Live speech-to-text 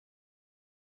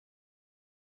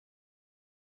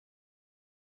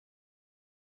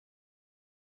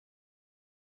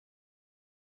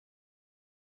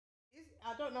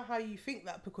I don't know how you think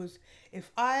that, because if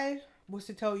I was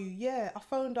to tell you, yeah, I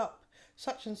phoned up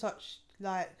such and such,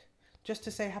 like, just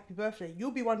to say happy birthday, you'll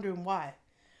be wondering why.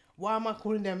 Why am I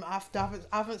calling them after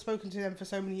I haven't spoken to them for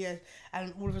so many years,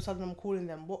 and all of a sudden I'm calling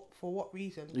them? For what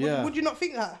reason? Yeah. Would you not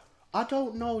think that? I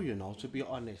don't know, to be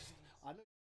honest. It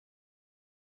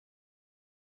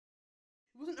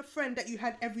wasn't a friend that you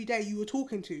had every day you were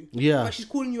talking to. Yeah. But she's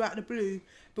calling you out of the blue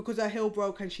because her heel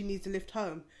broke and she needs a lift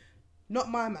home. Not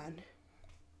my man.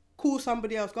 Call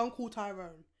somebody else. Go and call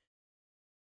Tyrone.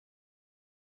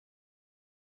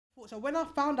 So when I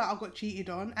found out I got cheated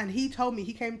on, and he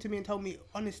came to me and told me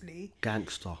honestly.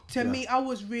 Gangster. To me, I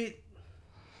was really...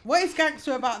 What is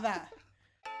gangster about that?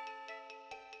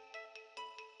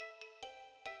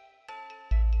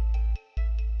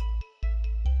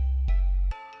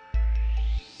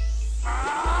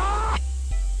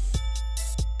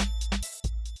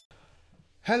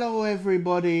 Hello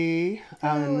everybody.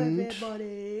 Hello and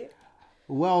everybody.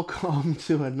 Welcome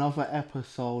to another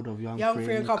episode of Young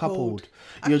Free and Coupled.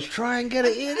 You try and get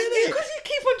it in, innit? Because you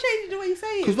keep on changing the way you say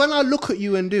it. Because when I look at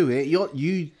you and do it,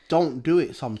 you don't do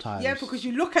it sometimes. Yeah, because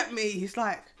you look at me, it's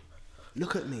like...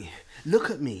 Look at me. Look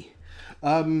at me.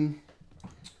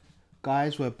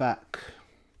 Guys, we're back.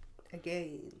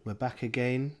 Again. We're back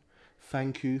again.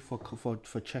 Thank you for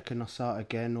checking us out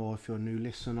again, or if you're a new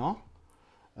listener.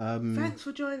 Thanks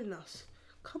for joining us.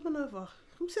 Come on over.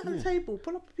 Come sit on the table.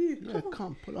 Pull up a view.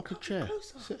 Come pull up a chair.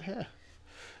 Closer. Sit here.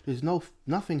 There's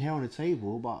nothing here on the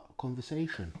table but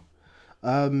conversation.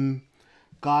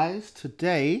 Guys,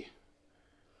 today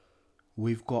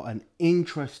we've got an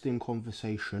interesting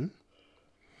conversation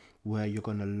where you're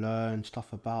going to learn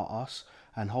stuff about us,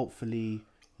 and hopefully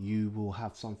you will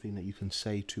have something that you can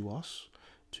say to us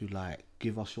to like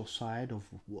give us your side of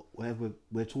whatever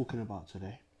we're talking about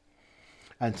today.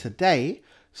 And today,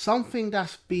 something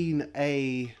that's been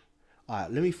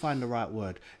let me find the right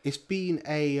word. It's been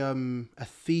a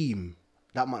theme.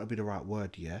 That might not be the right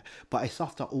word, yeah. But it's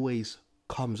stuff that always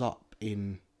comes up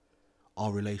in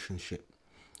our relationship.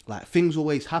 Like, things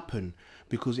always happen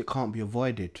because it can't be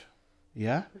avoided,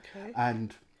 yeah? Okay.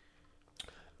 And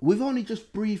we've only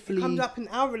just briefly... It comes up in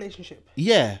our relationship.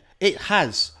 Yeah, it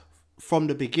has from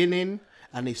the beginning,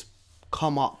 and it's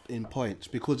come up in points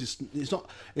because it's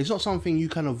not something you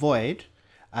can avoid,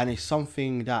 and it's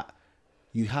something that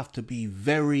you have to be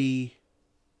very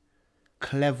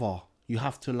clever. You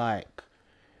have to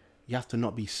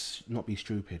not be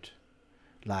stupid.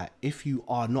 Like, if you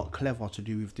are not clever to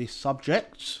do with this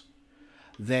subject,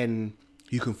 then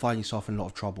you can find yourself in a lot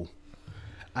of trouble.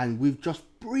 And we've just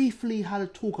briefly had a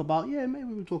talk about, maybe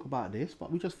we'll talk about this,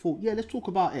 but we just thought, let's talk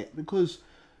about it, because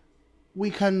we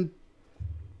can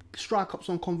strike up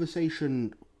some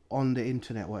conversation on the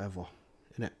internet, whatever,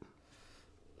 innit?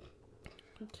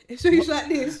 Okay. So it's like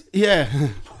this. Yeah.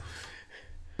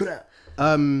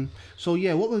 So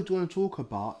what we're going to talk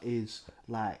about is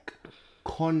like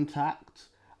contact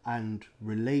and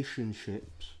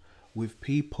relationships with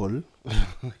people.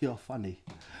 You're funny.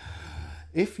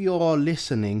 If you're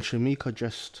listening, Shamika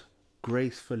just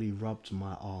gracefully rubbed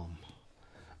my arm.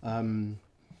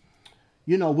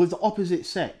 With the opposite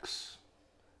sex,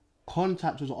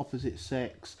 contact with the opposite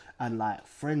sex, and like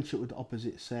friendship with the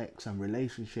opposite sex, and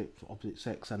relationships with the opposite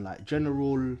sex, and like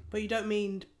general. But you don't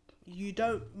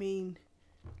mean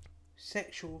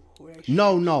sexual relationship.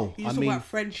 No. You just talk about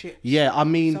friendship. Yeah, I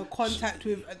mean. So contact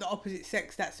with the opposite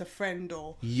sex, that's a friend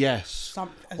or. Yes.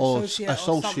 Associate or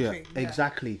something.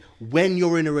 Exactly. Yeah. When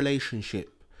you're in a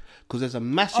relationship. Because there's a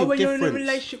massive difference. You're in a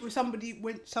relationship with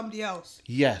somebody else.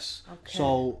 Yes. Okay.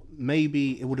 So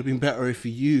maybe it would have been better if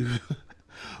you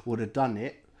would have done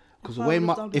it. Because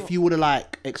if you would have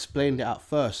like explained it at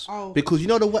first. Oh. Because you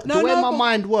know the way my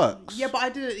mind works. Yeah, but I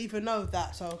didn't even know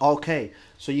that. So. Okay.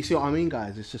 So you see what I mean,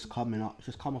 guys? It's just coming up. It's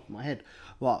just come up in my head.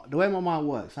 Well, the way my mind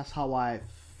works, that's how I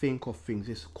think of things.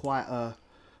 It's quite a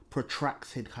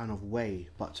protracted kind of way,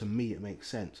 but to me it makes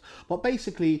sense. But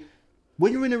basically,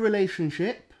 when you're in a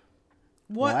relationship.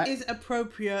 What is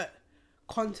appropriate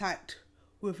contact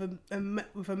with a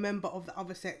member of the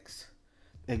other sex?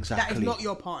 Exactly. That is not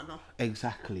your partner.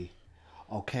 Exactly.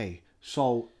 Okay.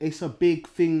 So it's a big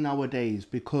thing nowadays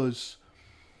because,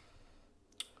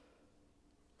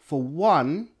 for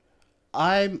one,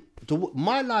 my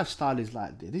lifestyle is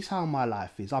like this. This is how my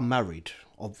life is. I'm married,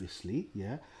 obviously.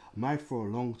 Yeah, I'm married for a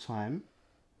long time,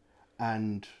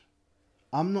 and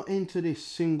I'm not into this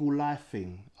single life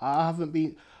thing. I've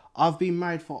been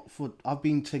married I've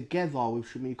been together with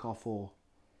Shamika for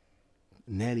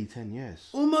nearly 10 years.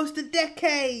 Almost a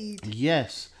decade.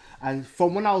 Yes. And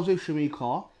from when I was with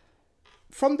Shamika,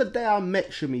 from the day I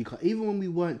met Shamika, even when we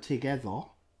weren't together,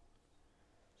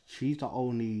 she's the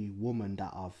only woman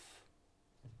that I've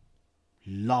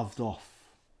loved off.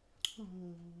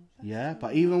 Yeah,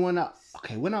 but even when I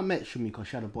met Shamika,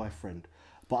 she had a boyfriend,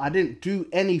 but I didn't do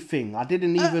anything. I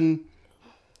didn't even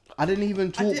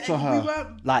talk to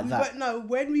her like that. No,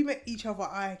 when we met each other,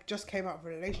 I just came out of a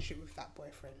relationship with that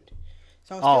boyfriend.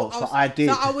 So I did.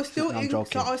 So I was still I'm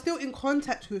joking. So I was still in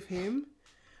contact with him,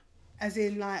 as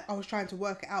in like I was trying to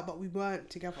work it out, but we weren't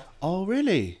together. Oh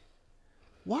really?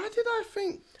 Why did I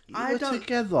think you were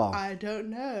together? I don't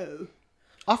know.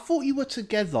 I thought you were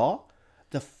together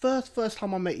the first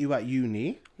time I met you at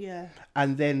uni. Yeah.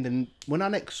 And then when I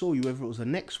next saw you, whether it was the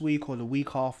next week or the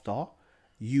week after,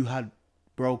 you had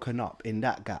broken up in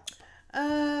that gap.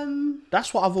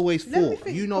 That's what I've always thought.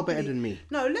 You know better than me.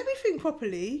 No, let me think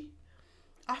properly.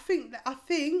 I think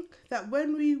that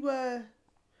when we were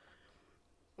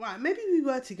maybe we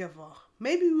were together.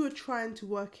 Maybe we were trying to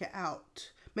work it out.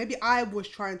 Maybe I was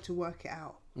trying to work it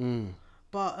out.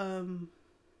 But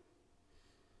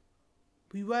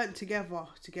we weren't together.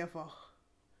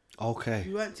 Okay.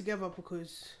 We weren't together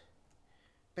because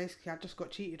basically I just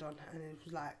got cheated on, and it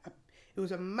was like it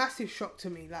was a massive shock to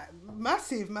me, like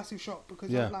massive shock,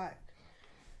 because I was like,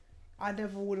 I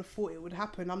never would have thought it would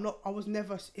happen. I was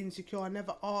never insecure. I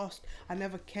never asked. I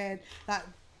never cared. Like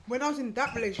when I was in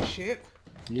that relationship,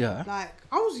 like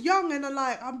I was young and it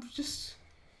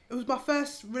was my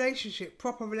first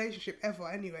proper relationship ever,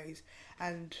 anyways,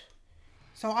 and.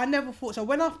 So I never thought. So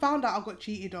when I found out I got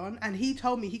cheated on, and he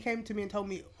came to me and told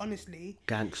me honestly,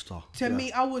 gangster. To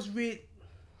me, I was really.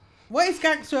 What is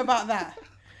gangster about that?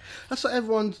 That's what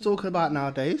everyone's talking about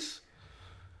nowadays.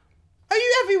 Are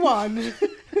you everyone?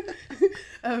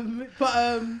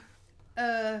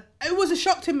 It was a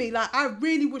shock to me. Like I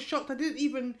really was shocked. I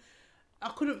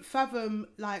couldn't fathom.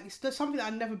 Like it's something that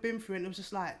I'd never been through, and it was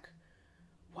just like,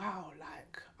 wow.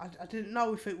 Like I didn't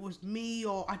know if it was me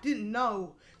or I didn't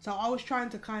know. So I was trying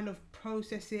to kind of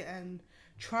process it and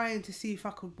trying to see if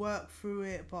I could work through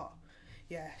it. But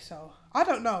yeah, so I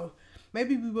don't know.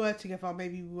 Maybe we were together,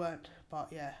 maybe we weren't. But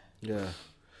yeah. Yeah.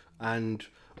 And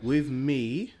with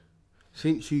me,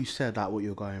 since you said that what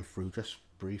you're going through, just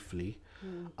briefly,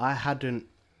 I hadn't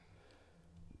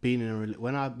been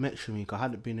when I met Shamika, I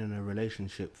hadn't been in a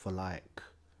relationship for like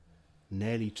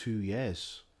nearly 2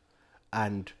 years.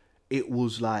 And it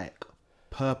was like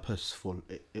purposeful.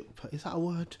 Is that a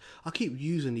word? I keep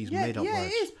using these made up words. Yeah,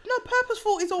 it is. No,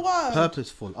 purposeful is a word.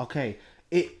 Purposeful. Okay.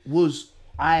 It was,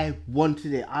 I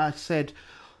wanted it. I said,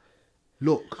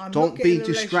 look, don't be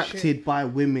distracted by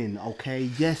women, okay?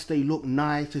 Yes, they look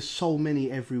nice. There's so many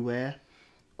everywhere.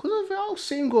 Because I was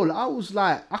single. I was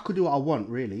like, I could do what I want,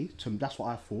 really. That's what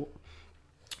I thought.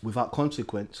 Without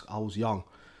consequence, I was young.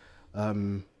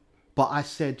 But I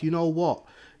said, you know what?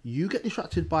 You get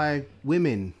distracted by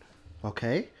women,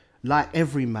 okay? Like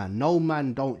every man. No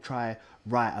man don't try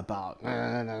write about,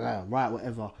 write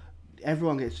whatever.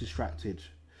 Everyone gets distracted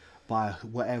by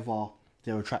whatever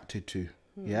they're attracted to,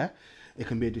 yeah? It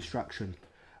can be a distraction.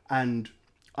 And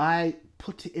I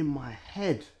put it in my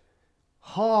head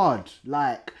hard,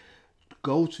 like,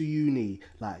 go to uni,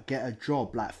 like, get a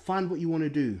job, like, find what you want to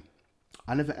do.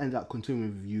 I never ended up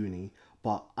continuing with uni,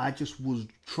 but I just was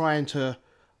trying to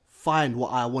find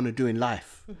what I want to do in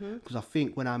life. Because I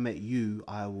think when I met you,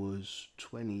 I was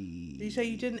 20. Did you say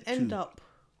you didn't end up?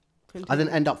 I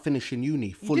didn't end up finishing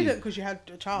uni fully. You didn't because you had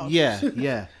a child.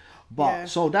 Yeah. But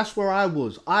so that's where I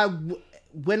was.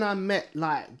 When I met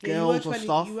like girls or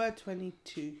stuff. You were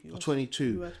 22.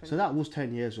 22. So that was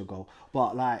 10 years ago.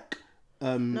 But like.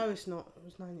 No, it's not. It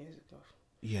was 9 years ago.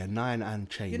 Yeah, 9 and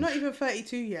change. You're not even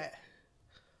 32 yet.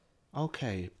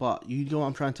 Okay, but you know what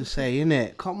I'm trying to say,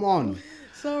 innit? Come on.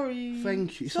 Sorry.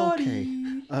 Thank you. It's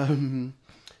okay.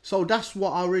 So that's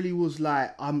what I really was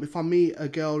like. If I meet a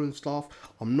girl and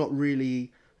stuff, I'm not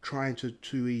really trying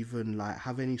to even like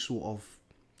have any sort of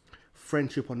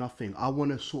friendship or nothing. I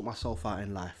want to sort myself out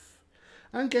in life.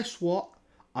 And guess what?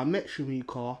 I met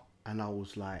Shamika and I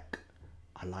was like,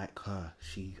 I like her.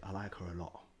 I like her a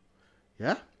lot.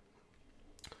 Yeah?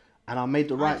 And I made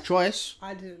the right choice.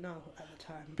 I didn't know at the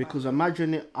time. Because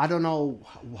imagine it, I don't know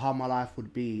how my life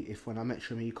would be if when I met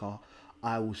Shamika,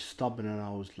 I was stubborn and I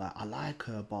was like, I like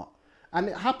her, but... And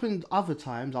it happened other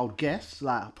times, I would guess,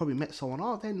 like, I probably met someone,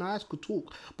 oh, they're nice, could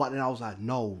talk. But then I was like,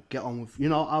 no, get on with... You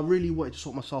know, I really wanted to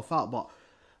sort myself out, but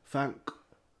thank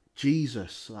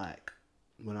Jesus, like,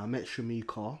 when I met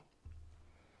Shamika,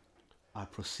 I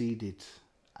proceeded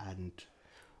and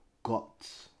got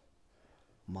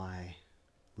my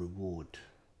reward.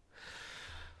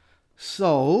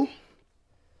 So,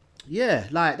 yeah,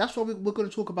 like, that's what we're going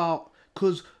to talk about,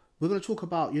 because we're going to talk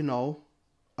about, you know,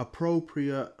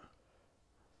 appropriate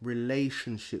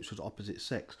relationships with opposite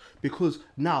sex, because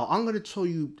now I'm going to tell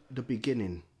you the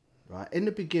beginning, right? In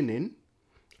the beginning,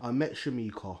 I met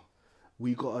Shamika.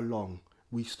 We got along.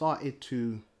 We started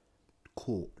to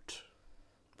court.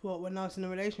 What, when I was in a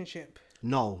relationship?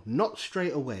 No, not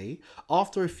straight away.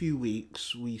 After a few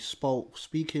weeks, we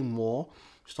speaking more,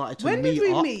 started to meet up. When did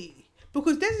we meet?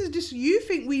 Because this is just, you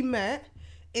think we met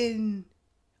in,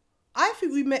 I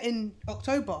think we met in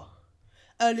October.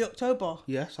 Early October.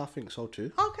 Yes, I think so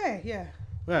too. Okay, yeah.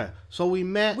 Yeah. So we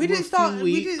met. We didn't for a few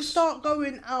weeks. We didn't start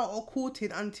going out or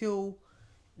courting until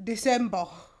December.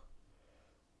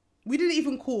 We didn't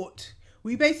even court.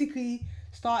 We basically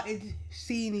started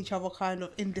seeing each other kind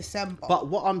of in December. But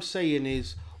what I'm saying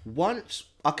is, once,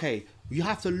 okay, you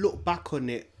have to look back on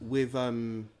it with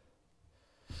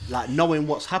like knowing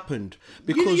what's happened.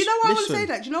 Because you know why I want to say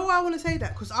that? Do you know why I want to say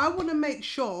that? Because I want to make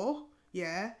sure,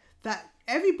 yeah, that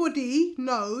everybody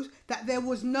knows that there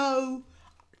was no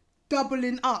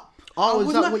doubling up. Oh,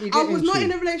 is that what you're getting I was not to?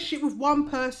 in a relationship with one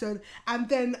person and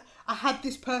then I had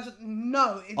this person.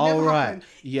 No, it never happened.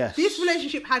 Yes. This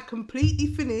relationship had completely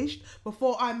finished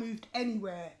before I moved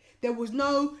anywhere. There was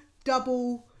no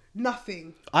double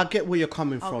nothing. I get where you're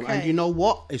coming from. Okay. And you know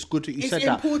what? It's good that you said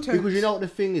important. that. Because you know what the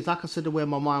thing is, like I said, the way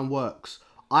my mind works,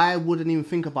 I wouldn't even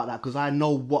think about that because I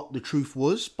know what the truth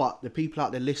was, but the people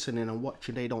out there listening and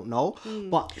watching, they don't know.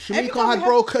 But Shamika had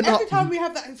broken up. Every time we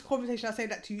have that conversation, I say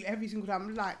that to you every single time.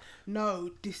 I'm like,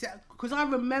 no, this, because I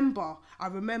remember.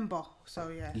 So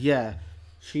yeah. Yeah,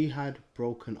 she had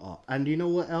broken up. And you know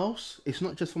what else? It's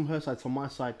not just from her side, from my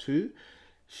side too.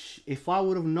 If I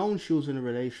would have known she was in a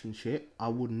relationship, I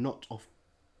would not have.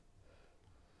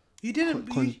 You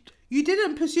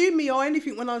didn't pursue me or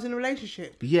anything when I was in a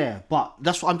relationship. Yeah, but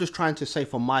that's what I'm just trying to say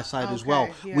from my side as well.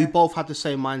 Yeah. We both had the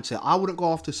same mindset. I wouldn't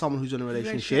go after someone who's in a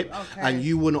relationship, and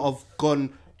you wouldn't have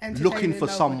gone looking for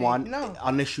someone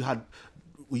unless you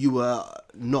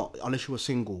were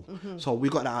single. So we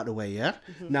got that out of the way, yeah?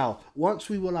 Now, once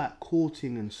we were like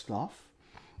courting and stuff,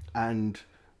 and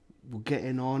we're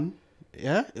getting on,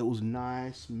 yeah, it was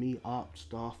nice, meet up,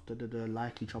 stuff,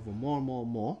 like each other more and more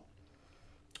and more.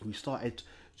 We started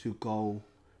to go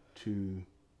to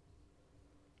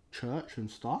church and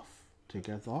stuff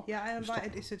together. Yeah, I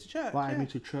invited Issa to church. Invited me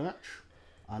to church.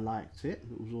 I liked it.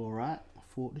 It was all right. I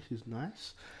thought, this is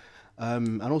nice.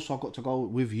 And also I got to go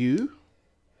with you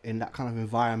in that kind of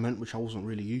environment, which I wasn't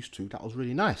really used to. That was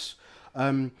really nice.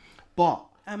 But...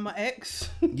 And my ex.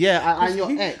 Yeah, and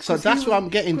your ex. So that's what I'm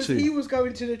getting to. He was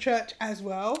going to the church as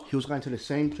well. He was going to the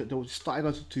same church. They started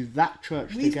going to that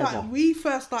church together. We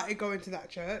first started going to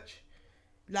that church.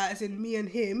 Like, as in me and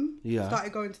him. Yeah.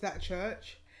 Started going to that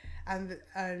church. And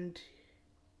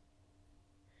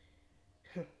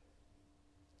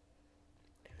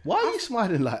why are you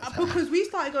smiling like that? Because we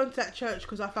started going to that church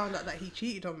because I found out that he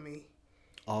cheated on me.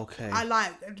 Okay. I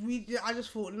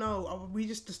just thought, no, we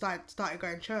just started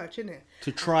going to church, innit?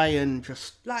 To try and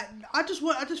just... Like, I just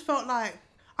felt like,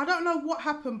 I don't know what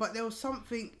happened, but there was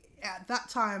something at that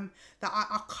time that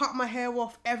I cut my hair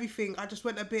off, everything. I just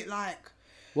went a bit like...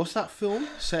 What's that film?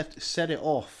 Set it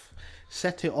off.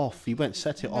 Set it off. You went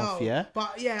set it off, yeah?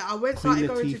 But yeah, I started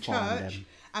going to church,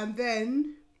 and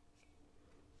then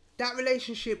that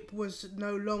relationship was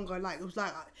no longer like, it was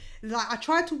like I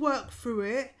tried to work through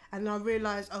it, and I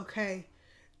realised, okay,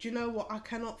 do you know what? I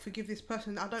cannot forgive this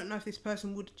person. I don't know if this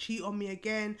person would cheat on me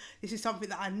again. This is something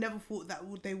that I never thought that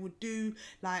they would do.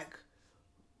 Like,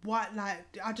 what?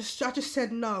 Like, I just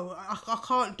said no. I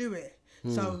can't do it.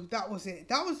 So that was it.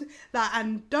 That was like,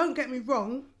 and don't get me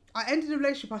wrong. I ended the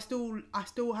relationship. I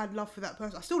still had love for that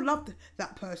person. I still loved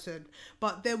that person,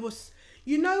 but there was,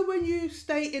 you know, when you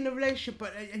stay in a relationship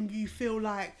and you feel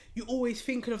like you're always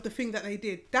thinking of the thing that they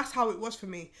did. That's how it was for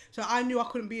me. So I knew I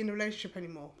couldn't be in a relationship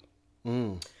anymore.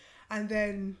 And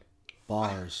then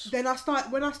bars. When I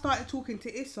started talking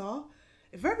to Issa,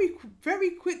 very very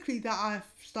quickly that I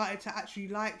started to actually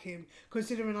like him,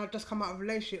 considering I'd just come out of a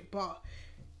relationship. But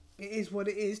it is what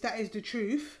it is. That is the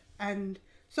truth. And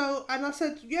I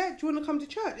said, yeah, do you want to come to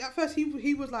church? At first,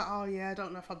 he was like, oh, yeah, I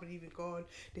don't know if I believe in God,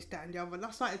 this, that, and the other. And I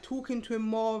started talking to him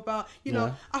more about, you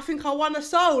know, I think I won a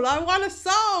soul.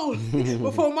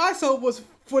 Before my soul was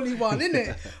fully won,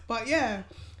 innit? But yeah.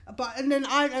 And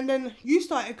then you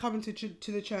started coming to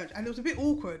the church, and it was a bit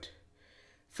awkward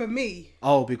for me.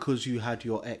 Oh, because you had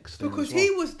your ex there because as well. He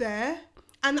was there,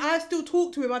 and I still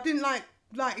talked to him. I didn't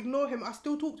like ignore him. I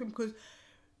still talked to him because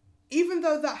even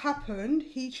though that happened,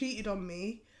 he cheated on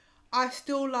me, I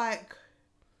still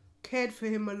cared for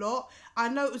him a lot. I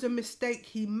know it was a mistake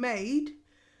he made,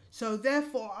 So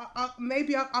therefore,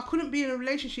 I couldn't be in a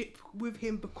relationship with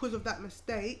him because of that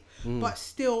mistake. But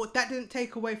still, that didn't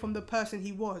take away from the person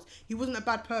he was. He wasn't a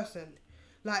bad person.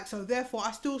 Like, so therefore,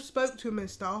 I still spoke to him and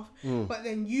stuff. But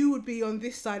then you would be on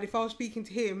this side if I was speaking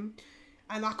to him.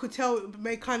 And I could tell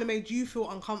it kind of made you feel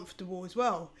uncomfortable as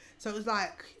well. So it was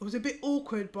like, it was a bit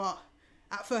awkward, but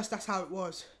at first that's how it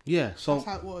was. Yeah, so that's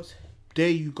how it was. There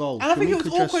you go. And I think it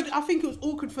was awkward. I think it was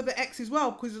awkward for the ex as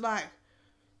well, because like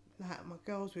my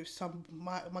girl's with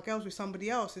my girl's with somebody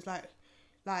else. It's like,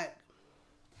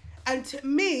 and to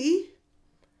me,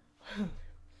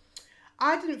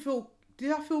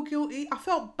 did I feel guilty? I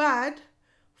felt bad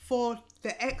for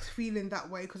the ex feeling that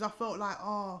way, because I felt like,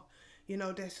 oh, you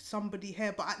know, there's somebody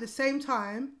here. But at the same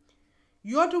time,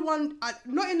 you're the one,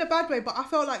 not in a bad way, but I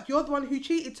felt like you're the one who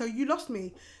cheated, so you lost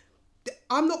me.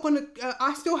 I'm not going to,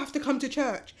 I still have to come to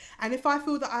church. And if I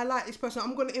feel that I like this person,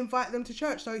 I'm going to invite them to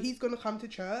church. So he's going to come to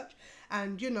church.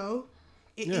 And, you know,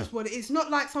 it is what it is. Not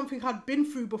like something I'd been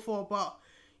through before, but,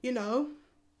 you know,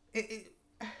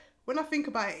 when I think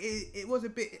about it, it was a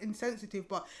bit insensitive,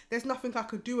 but there's nothing I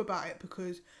could do about it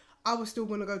because I was still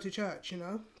going to go to church, you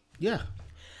know? Yeah.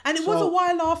 And it was a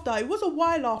while after. It was a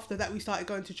while after that we started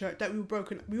going to church that we were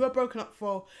broken. We were broken up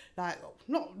for like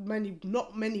not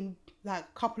many,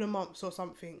 like couple of months or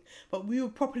something. But we were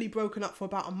properly broken up for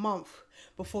about a month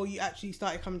before you actually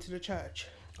started coming to the church.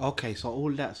 Okay, so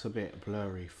all that's a bit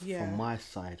blurry from my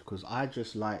side because I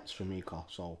just liked Shamika,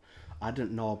 so I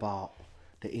didn't know about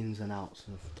the ins and outs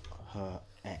of her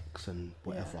ex and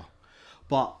whatever. Yeah.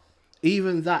 But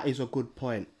even that is a good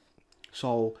point.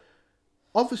 So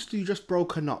obviously you just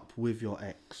broken up with your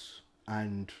ex,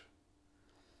 and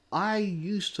I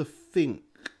used to think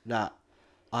that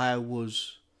I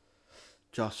was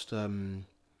just I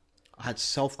had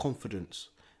self-confidence.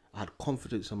 I had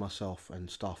confidence in myself and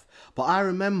stuff. But I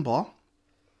remember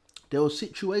there were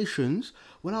situations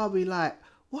when I'd be like,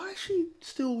 why is she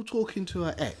still talking to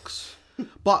her ex?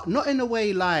 But not in a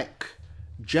way like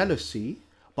jealousy,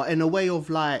 but in a way of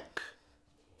like,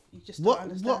 you just don't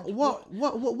understand.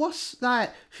 What's like,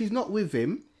 she's not with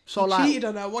him. So you like, cheated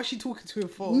on her. What's she talking to him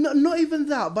for? Not even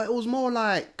that, but it was more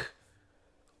like,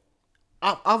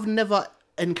 I've never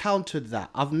encountered that.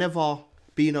 I've never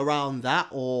been around that,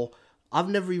 or I've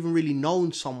never even really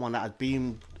known someone that had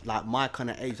been like my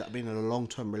kind of age that had been in a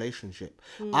long-term relationship.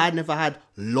 I never had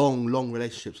long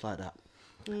relationships like that.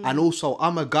 And also,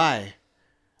 I'm a guy.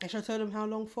 Should I tell them how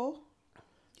long for?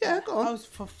 Yeah, go on. I was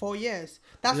for 4 years.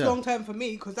 That's long term for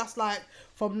me because that's like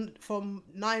from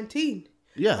 19.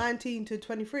 Yeah. 19 to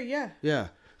 23, yeah. Yeah.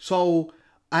 So,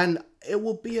 and it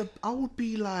would be I would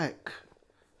be like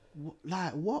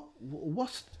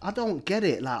what's, I don't get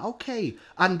it. Like, okay.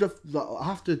 And I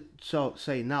have to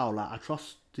say now, like, I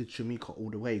trusted Shamika all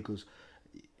the way because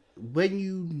when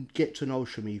you get to know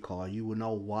Shamika, you will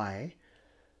know why.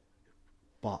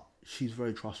 But she's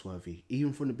very trustworthy.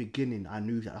 Even from the beginning, I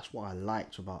knew that's what I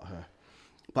liked about her.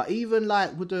 But even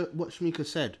like with what Shamika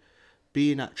said,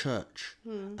 being at church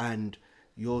and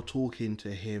you're talking to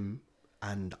him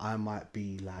and I might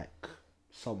be like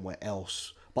somewhere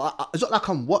else. But it's not like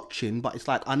I'm watching, but it's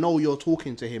like I know you're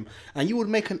talking to him and you would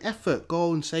make an effort,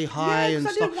 go and say hi and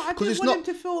stuff. I didn't want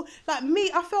him to feel like me.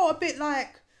 I felt a bit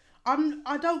like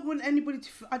I don't want anybody to.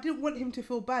 I didn't want him to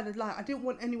feel bad. Like I didn't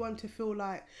want anyone to feel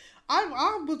like.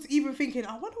 I was even thinking,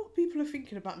 I wonder what people are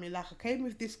thinking about me. Like, I came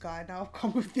with this guy, now I've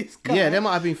come with this guy. Yeah, they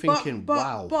might have been thinking,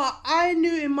 wow. But I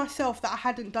knew in myself that I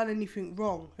hadn't done anything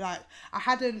wrong. Like, I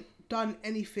hadn't done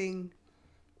anything.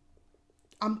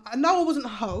 I know I wasn't a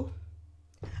hoe.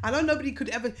 I know nobody could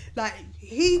ever, like,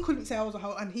 he couldn't say I was a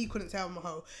hoe and he couldn't say I'm a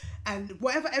hoe. And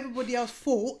whatever everybody else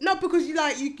thought, no, because you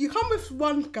come with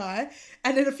one guy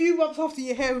and then a few months after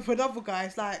you're here with another guy,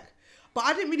 it's like, but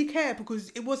I didn't really care because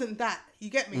it wasn't that. You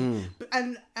get me? But,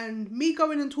 and me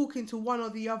going and talking to one or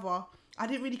the other, I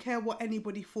didn't really care what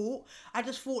anybody thought. I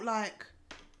just thought like,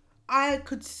 I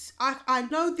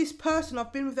know this person.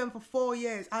 I've been with them for 4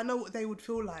 years. I know what they would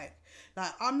feel like.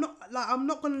 Like I'm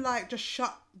not gonna like just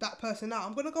shut that person out.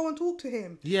 I'm gonna go and talk to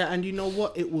him. Yeah, and you know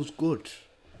what? It was good.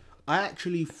 I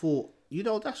actually thought,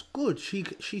 that's good.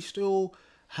 She still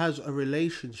has a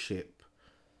relationship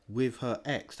with her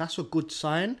ex. That's a good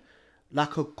sign.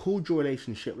 Like a cordial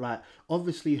relationship. Like,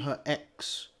 obviously her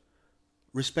ex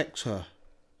respects her.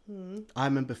 I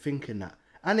remember thinking that.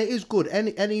 And it is good.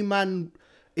 Any man,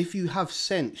 if you have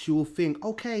sense, you will think,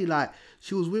 okay, like,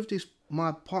 she was with this,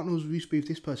 my partner was used to be with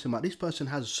this person, but this person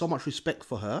has so much respect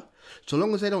for her. So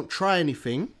long as they don't try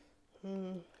anything,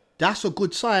 that's a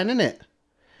good sign, isn't it?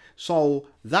 So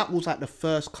that was like the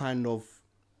first kind of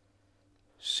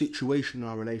situation in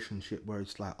our relationship where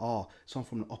it's like, oh, someone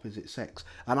from the opposite sex.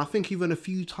 And I think even a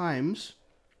few times,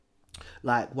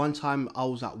 like one time I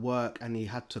was at work and he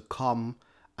had to come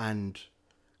and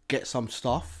get some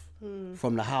stuff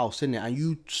from the house, innit? And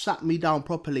you sat me down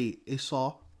properly,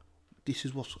 Issa, this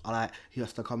is what's like, he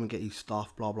has to come and get his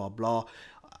stuff, blah, blah, blah.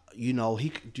 You know, he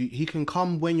can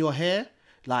come when you're here.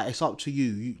 Like, it's up to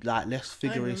you. Like, let's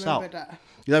figure this out. That.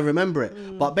 You don't remember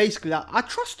it. But basically, like, I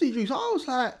trusted you. So I was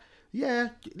like, yeah,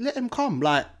 let him come.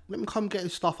 Like, let him come get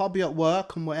his stuff. I'll be at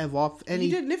work and whatever. You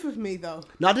didn't live with me, though.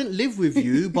 No, I didn't live with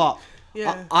you, but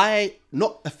yeah. I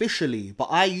not officially, but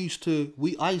I used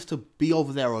to be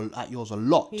over there at yours a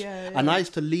lot. Yeah. And I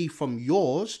used to leave from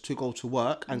yours to go to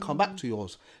work and come back to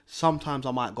yours. Sometimes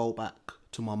I might go back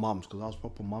to my mum's because I was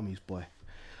proper mummy's boy.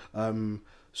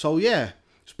 So yeah,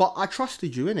 but I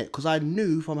trusted you in it because I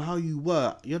knew from how you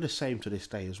were, you're the same to this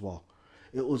day as well.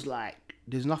 It was like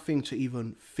there's nothing to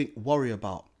even worry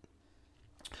about.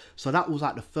 So that was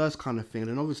like the first kind of thing.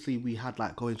 And obviously we had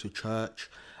like going to church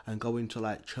and going to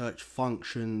like church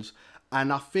functions.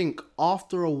 And I think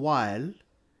after a while,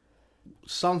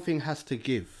 something has to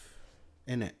give,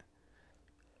 innit?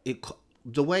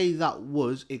 The way that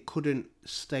was, it couldn't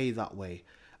stay that way.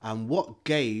 And what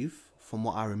gave, from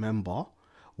what I remember,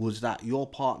 was that your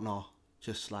partner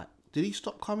just like, did he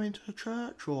stop coming to the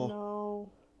church or? No.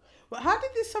 But how did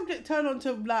this subject turn on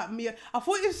to like me? I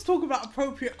thought you was talking about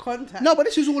appropriate contact. No, but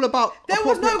this is all about there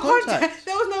was no contact.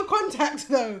 There was no contact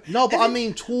though. No, but I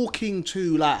mean talking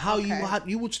to like how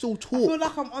you would still talk. I feel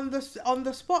like I'm on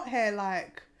the spot here,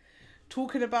 like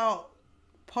talking about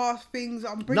past things.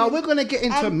 No, we're gonna get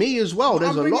into me as well.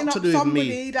 There's a lot to do with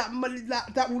me.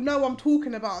 That will know I'm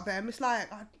talking about them. It's like,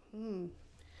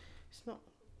 it's not.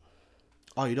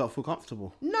 Oh, you don't feel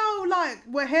comfortable? No, like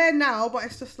we're here now, but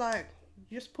it's just like.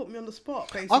 You just put me on the spot,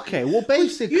 basically. Okay, well,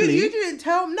 basically... You didn't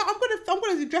tell... No, I'm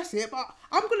gonna address it, but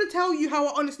I'm going to tell you how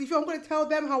I honestly feel. I'm going to tell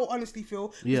them how I honestly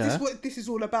feel. Yeah. This is what this is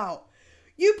all about.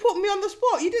 You put me on the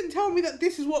spot. You didn't tell me that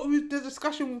this is what was the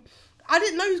discussion... I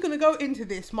didn't know you was going to go into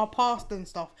this, my past and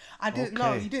stuff. I didn't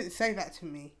know. You didn't say that to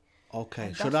me.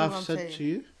 Okay, should I have said to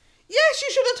you? Yes, you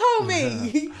should have told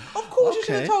me. Of course you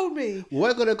should have told me.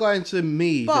 We're going to go into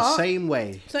me the same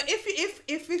way. So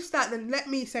if it's that, then let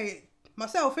me say it.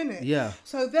 Myself, innit? Yeah.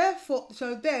 So then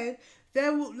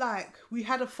we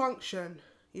had a function,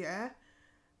 yeah?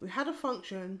 We had a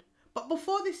function, but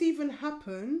before this even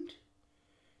happened,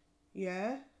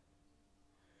 yeah?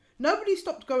 Nobody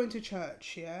stopped going to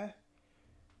church, yeah?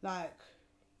 Like,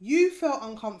 you felt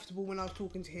uncomfortable when I was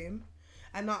talking to him,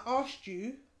 and I asked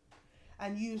you,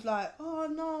 and you was like, oh,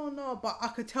 no, but I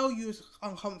could tell you was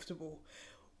uncomfortable.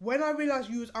 When I realised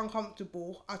you was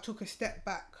uncomfortable, I took a step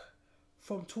back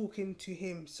from talking to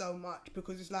him so much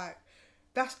because it's like,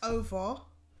 that's over.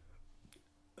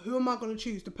 Who am I going to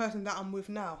choose? The person that I'm with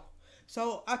now.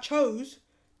 So I chose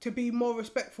to be more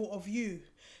respectful of you.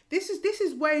 This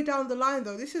is way down the line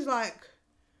though. This is like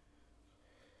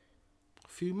a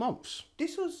few months.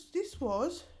 This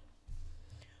was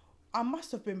I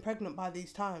must have been pregnant by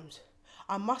these times.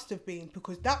 I must have been,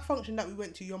 because that function that we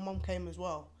went to, your mum came as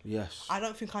well. Yes. I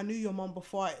don't think I knew your mum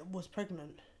before I was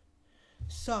pregnant.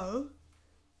 So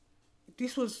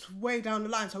this was way down the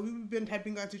line. So had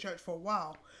been going to church for a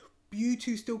while. You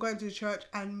two still going to the church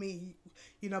and me,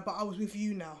 but I was with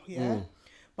you now, yeah?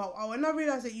 But when I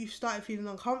realised that you started feeling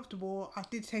uncomfortable, I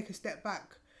did take a step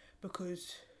back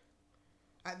because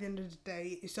at the end of the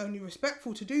day, it's only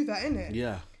respectful to do that, innit?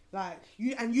 Yeah. Like,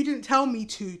 you didn't tell me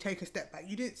to take a step back.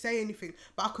 You didn't say anything,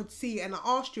 but I could see it and I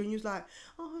asked you and you was like,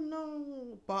 oh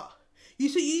no. But you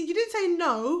didn't say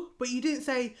no, but you didn't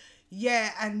say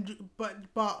yeah,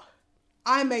 but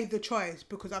I made the choice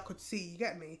because I could see, you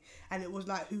get me? And it was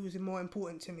like, who was more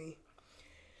important to me?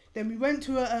 Then we went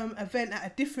to an event at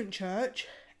a different church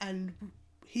and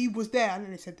he was there. I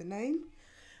nearly said the name.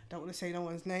 Don't want to say no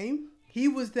one's name. He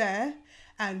was there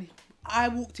and I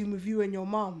walked in with you and your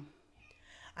mum.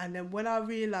 And then when I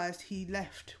realised he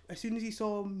left, as soon as he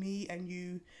saw me and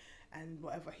you and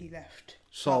whatever, he left.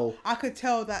 So I could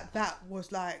tell that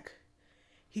was like,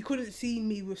 he couldn't see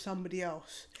me with somebody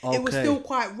else. Okay. It was still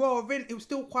quite raw. It was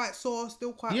still quite sore,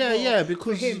 still quite raw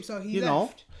because, for him. So he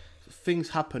left. Things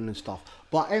happen and stuff.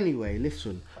 But anyway,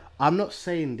 listen, I'm not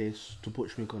saying this to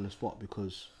put Shmika on the spot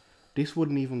because this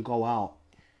wouldn't even go out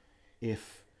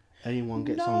if anyone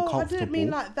gets uncomfortable. No, I didn't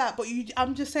mean like that. But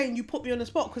I'm just saying you put me on the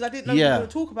spot because I didn't know you were going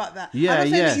to talk about that. Yeah, I'm not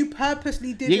saying that you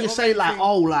purposely did it. You can say like,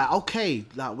 okay,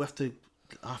 like we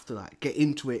have to like get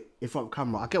into it in front of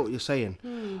camera. I get what you're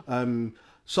saying.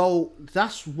 So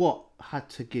that's what had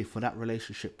to give for that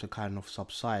relationship to kind of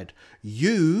subside.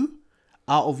 You,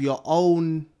 out of your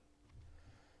own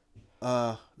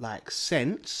like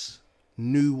sense,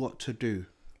 knew what to do.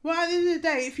 Well, at the end of the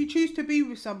day, if you choose to be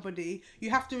with somebody,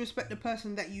 you have to respect the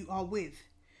person that you are with.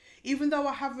 Even though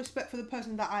I have respect for the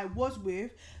person that I was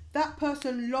with, that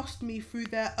person lost me through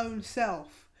their own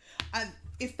self. And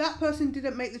if that person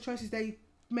didn't make the choices they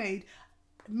made,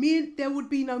 there would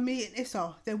be no me and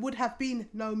Issa. There would have been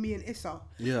no me and Issa.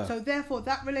 Yeah. So therefore,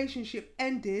 that relationship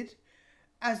ended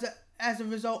as a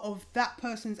result of that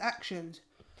person's actions.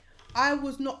 I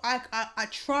was not. I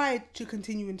tried to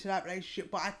continue into that relationship,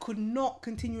 but I could not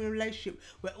continue in a relationship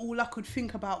where all I could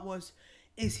think about was,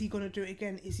 is he gonna do it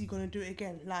again? Is he gonna do it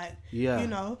again? Like, Yeah. you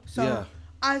know. So Yeah.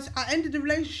 as I ended the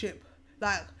relationship,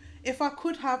 like, if I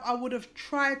could have, I would have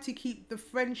tried to keep the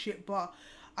friendship, but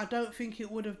I don't think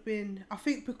it would have been. I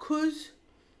think because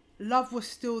love was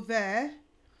still there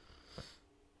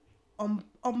on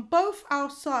both our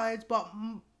sides, but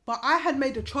I had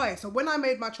made a choice. So when I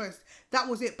made my choice, that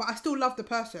was it. But I still love the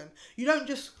person. You don't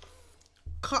just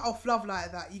cut off love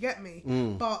like that. You get me?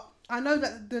 But I know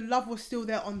that the love was still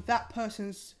there on that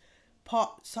person's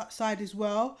side as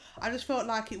well. I just felt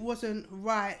like it wasn't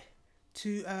right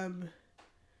to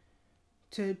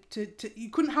you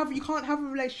can't have a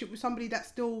relationship with somebody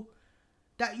that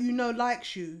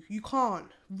likes you. You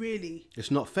can't really.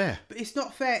 It's not fair. But it's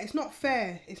not fair. It's not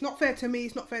fair. It's not fair to me.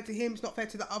 It's not fair to him. It's not fair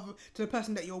to the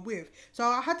person that you're with. So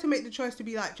I had to make the choice to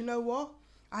be like, do you know what?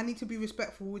 I need to be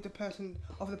respectful with the person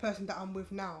that I'm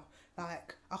with now.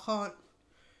 Like, I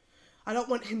don't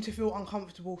want him to feel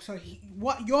uncomfortable. So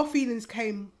what your feelings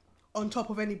came on top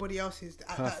of anybody else's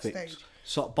at Perfect. that stage.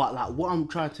 So, but like what I'm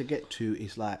trying to get to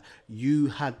is like you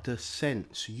had the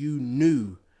sense, you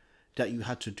knew that you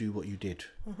had to do what you did,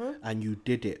 and you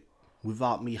did it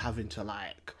without me having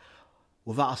to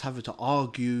without us having to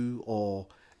argue or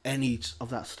any of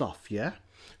that stuff. Yeah.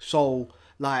 So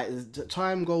like the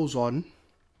time goes on,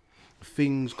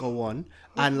 things go on,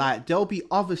 and like there'll be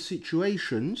other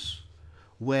situations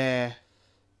where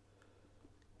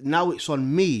now it's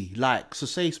on me. Like, so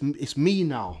say it's me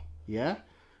now. Yeah.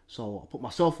 So I put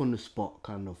myself on the spot,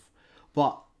 kind of.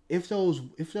 But if there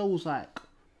was like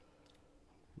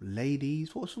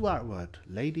ladies, what's the right word?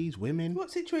 Ladies, women.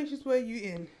 What situations were you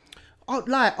in?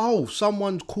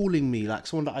 Someone's calling me, like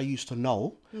someone that I used to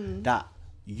know that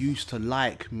used to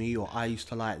like me, or I used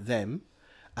to like them,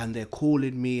 and they're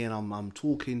calling me, and I'm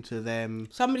talking to them.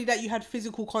 Somebody that you had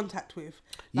physical contact with,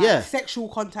 sexual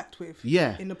contact with,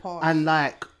 in the past, and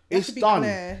like it's done.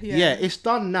 Yeah, it's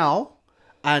done now.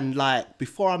 And like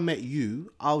before I met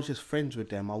you, I was just friends with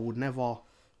them. I would never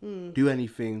do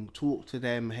anything, talk to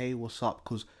them. Hey, what's up?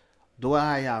 Because the way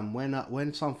I am,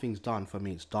 when something's done for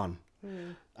me, it's done.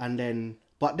 And then,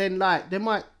 but then like they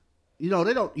might, you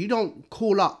don't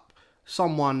call up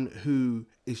someone who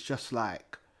is just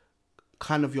like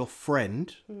kind of your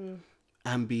friend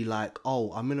and be like,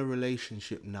 oh, I'm in a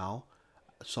relationship now,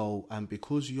 so and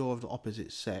because you're of the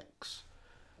opposite sex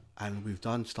and we've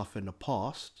done stuff in the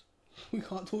past, we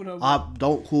can't talk no more.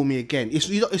 Don't call me again.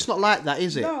 It's not like that,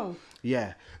 is it? No.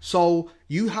 Yeah. So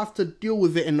you have to deal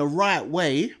with it in the right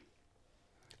way,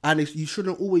 and you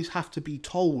shouldn't always have to be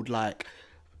told, like,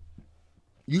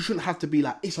 you shouldn't have to be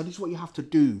like, Issa, this is what you have to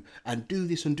do, and do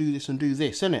this and do this and do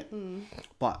this, innit?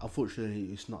 But unfortunately,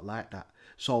 it's not like that.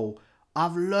 So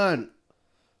I've learned.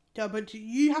 Yeah, but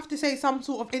you have to say some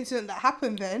sort of incident that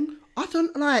happened then. I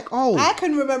don't like, I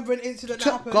can remember an incident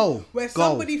that happened where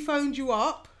somebody phoned you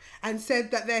up and said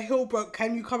that their heel broke,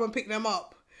 can you come and pick them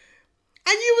up?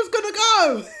 And you was going to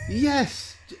go.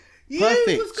 Yes. Perfect.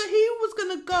 He was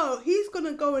going to go. He's going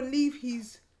to go and leave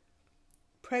his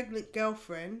pregnant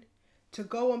girlfriend to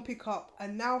go and pick up a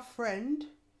now friend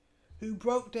who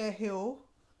broke their heel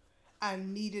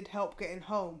and needed help getting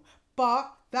home.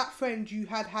 But that friend you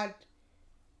had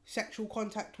sexual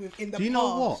contact with in the past. Do you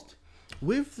know what?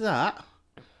 With that,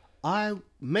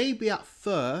 maybe at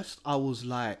first I was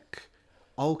like,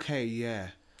 okay, yeah.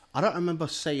 I don't remember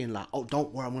saying like, oh,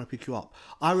 don't worry, I'm gonna pick you up.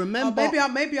 I remember. Maybe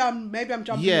I'm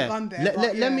jumping the gun there.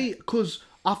 Let me, because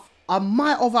I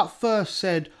might have at first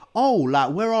said, oh,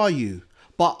 like, where are you?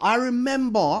 But I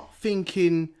remember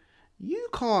thinking, you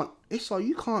can't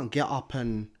get up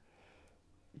and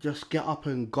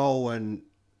go and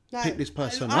pick this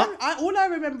person up. All I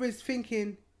remember is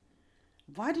thinking,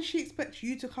 why does she expect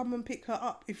you to come and pick her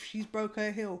up if she's broke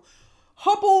her heel?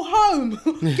 Hobble home.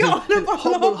 Get on the bus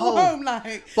and hobble home.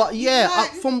 Like, but yeah,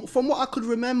 from what I could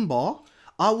remember,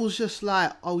 I was just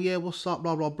like, oh yeah, what's up,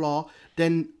 blah, blah, blah.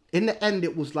 Then in the end,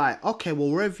 it was like, okay,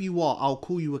 well, wherever you are, I'll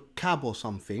call you a cab or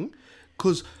something.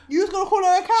 Because you was going to call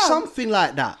her a cab? Something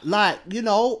like that. Like, if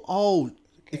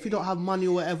you don't have money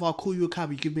or whatever, I'll call you a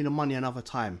cab, you give me the money another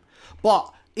time.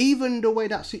 But even the way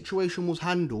that situation was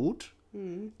handled,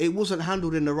 it wasn't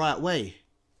handled in the right way.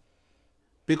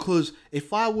 Because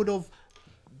if I would have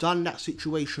done that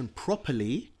situation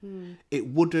properly, it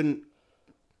wouldn't,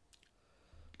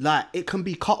 like, it can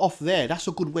be cut off there. That's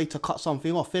a good way to cut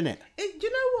something off, innit? Do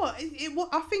you know what?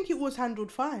 I think it was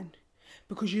handled fine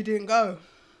because you didn't go.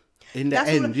 In the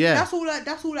end, yeah. That's all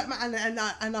that matters.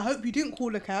 And I hope you didn't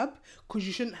call a cab because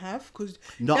you shouldn't have.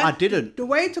 No, I didn't. The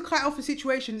way to cut off a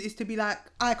situation is to be like,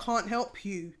 I can't help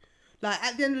you. Like,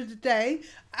 at the end of the day,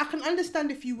 I can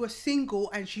understand if you were single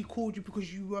and she called you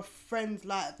because you were friends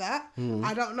like that.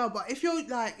 I don't know. But if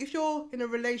you're in a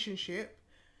relationship,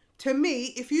 to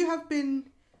me, if you have been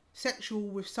sexual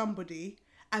with somebody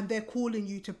and they're calling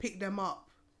you to pick them up,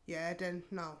 yeah, then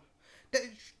no.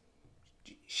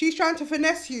 She's trying to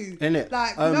finesse you. Innit?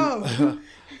 Like, no.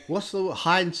 What's the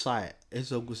hindsight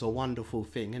is a wonderful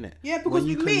thing, innit? Yeah, because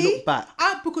when you can look back.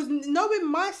 Because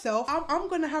knowing myself, I'm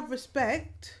gonna have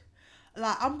respect.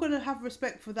 Like, I'm gonna have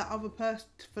respect for that other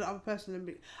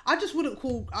person. I just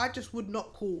would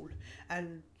not call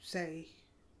and say,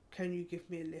 "Can you give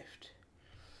me a lift?"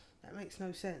 That makes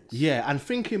no sense. Yeah, and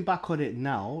thinking back on it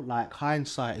now, like,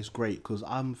 hindsight is great because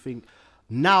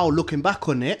now looking back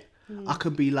on it, I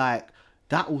can be like,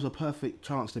 that was a perfect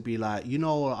chance to be like, you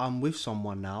know, I'm with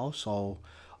someone now, so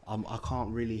I can't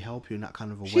really help you in that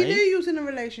kind of a way. She knew you was in a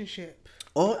relationship.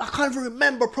 Oh, I can't even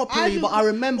remember properly, but I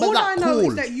remember all that I know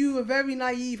call. is that you were very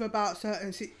naive about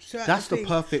certain That's things. the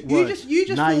perfect word. You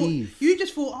just naive. You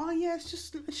just thought, oh yeah, it's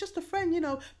just a friend, you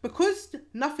know, because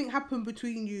nothing happened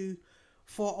between you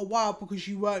for a while because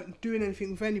you weren't doing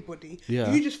anything with anybody.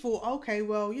 Yeah. You just thought, okay,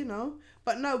 well, you know.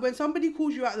 But no, when somebody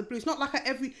calls you out of the blue, it's not like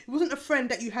it wasn't a friend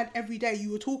that you had every day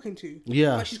you were talking to.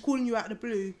 Yeah. But she's calling you out of the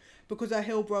blue because her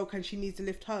heel broke and she needs a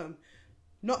lift home.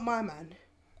 Not my man.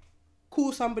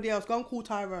 Call somebody else. Go and call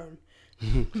Tyrone.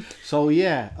 So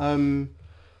yeah,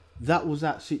 that was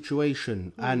that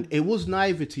situation, and it was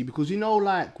naivety because, you know,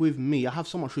 like with me, I have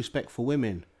so much respect for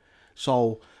women,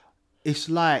 so it's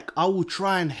like I will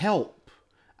try and help,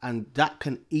 and that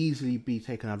can easily be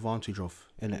taken advantage of,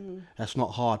 innit? That's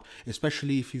not hard,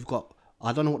 especially if you've got,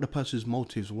 I don't know what the person's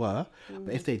motives were,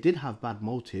 but if they did have bad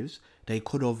motives, they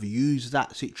could have used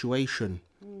that situation.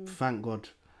 Thank God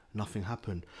nothing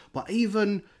happened. But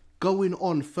even going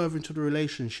on further into the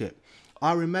relationship,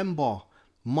 I remember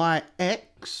my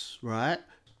ex, right,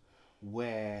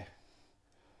 where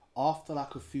after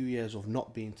like a few years of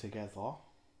not being together,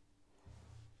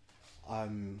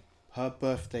 her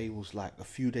birthday was like a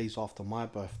few days after my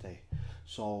birthday.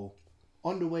 So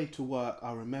on the way to work,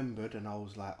 I remembered and I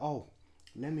was like, oh,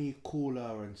 let me call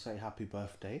her and say happy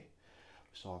birthday.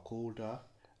 So I called her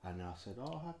and I said,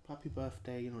 oh, happy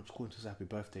birthday, you know, just calling to say happy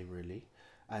birthday, really.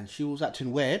 And she was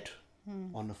acting weird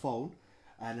on the phone.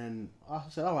 And then I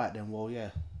said, all right then, well, yeah,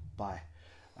 bye.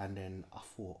 And then I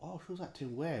thought, oh, she was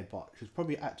acting weird, but she was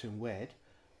probably acting weird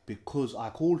because I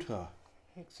called her.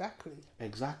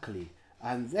 Exactly.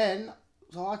 And then,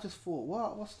 so I just thought,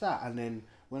 what's that? And then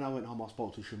when I went home, I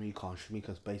spoke to Shamika, and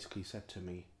Shamika's basically said to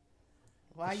me,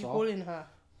 why are you calling her?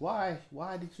 Why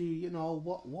did you, you know,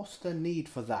 what's the need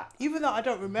for that? Even though I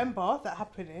don't remember that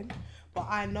happening, but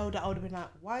I know that I would have been like,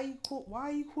 why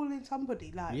are you calling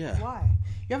somebody? Like, why?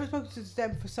 You haven't spoken to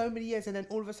them for so many years and then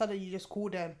all of a sudden you just call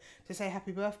them to say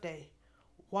happy birthday.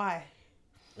 Why?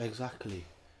 Exactly.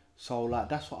 So, like,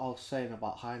 that's what I was saying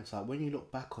about hindsight. When you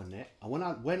look back on it, and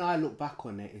when I look back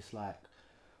on it, it's like,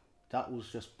 that was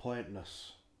just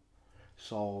pointless.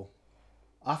 So,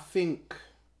 I think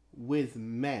with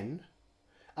men,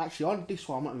 actually on this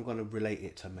one, I'm not even going to relate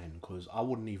it to men because I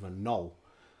wouldn't even know.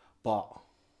 But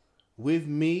with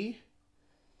me,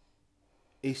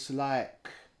 it's like,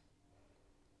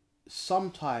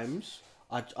 sometimes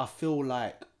I feel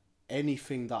like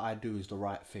anything that I do is the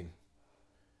right thing.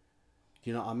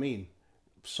 You know what I mean?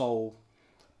 So,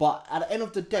 but at the end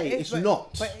of the day, it's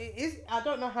not. But it is. I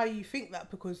don't know how you think that,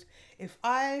 because if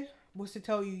I was to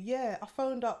tell you, yeah, I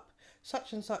phoned up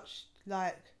such and such,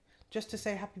 like, just to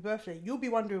say happy birthday, you'll be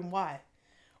wondering why.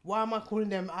 Why am I calling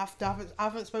them after I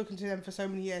haven't spoken to them for so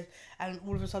many years, and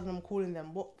all of a sudden I'm calling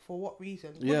them? For what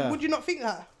reason? Yeah. Would you not think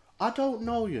that? I don't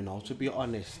know, you know, to be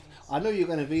honest. I know you're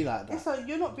going to be like that. It's like,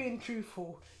 you're not being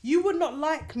truthful. You would not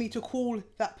like me to call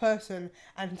that person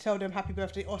and tell them happy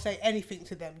birthday or say anything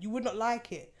to them. You would not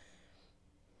like it.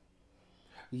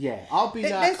 Yeah, I'll be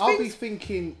be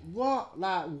thinking, what?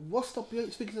 Like, what's the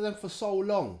point speaking to them for so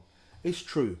long? It's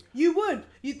true. You would.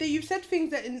 You've said things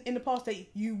that in the past that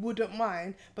you wouldn't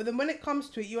mind, but then when it comes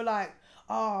to it, you're like,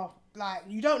 oh, like,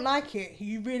 you don't like it.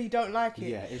 You really don't like it.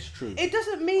 Yeah, it's true. It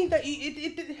doesn't mean that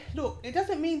look, it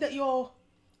doesn't mean that you're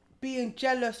being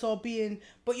jealous or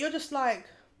but you're just like,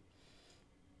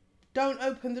 don't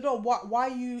open the door. Why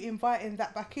are you inviting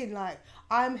that back in? Like,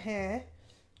 I'm here.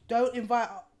 Don't invite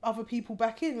other people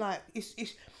back in. Like, it's.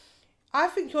 I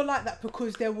think you're like that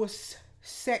because there was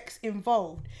sex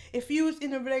involved. If you was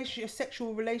in a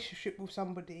sexual relationship with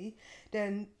somebody,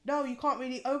 then no, you can't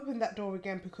really open that door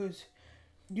again because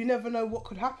you never know what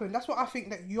could happen. That's what I think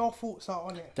that your thoughts are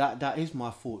on it. That is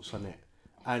my thoughts on it.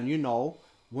 And you know,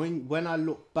 when I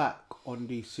look back on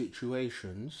these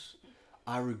situations,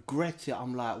 I regret it.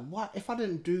 I'm like, what if I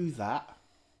didn't do that?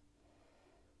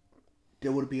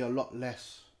 There would be a lot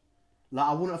less. Like,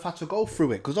 I wouldn't have had to go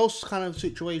through it because those kind of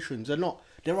situations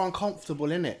they're uncomfortable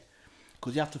in it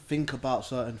because you have to think about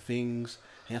certain things,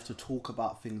 you have to talk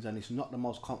about things, and it's not the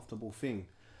most comfortable thing.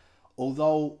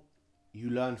 Although you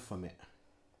learn from it.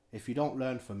 If you don't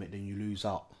learn from it, then you lose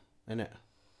out, innit?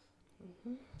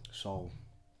 Mm-hmm. So,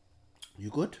 you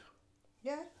good?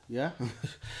 Yeah. Yeah?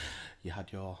 You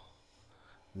had your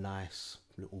nice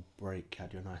little break, you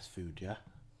had your nice food, yeah?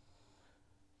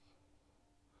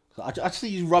 I see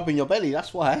you rubbing your belly,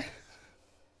 that's why.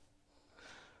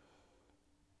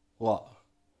 What?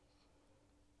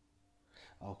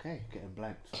 Okay, getting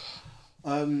blanked.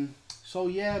 So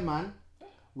yeah, man,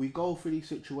 we go through these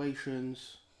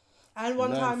situations. And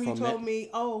one time you told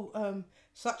me,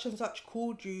 such and such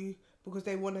called you because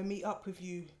they want to meet up with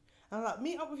you. And I'm like,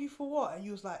 meet up with you for what? And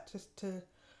you was like, just to,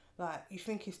 like, you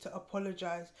think it's to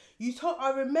apologise.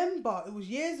 I remember, it was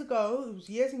years ago, it was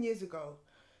years and years ago.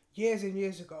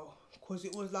 Because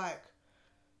it was like,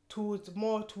 towards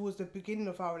the beginning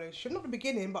of our relationship. Not the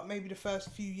beginning, but maybe the first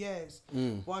few years.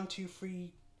 1, 2,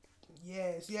 3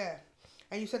 years, yeah.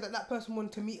 And you said that person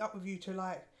wanted to meet up with you to,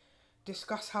 like,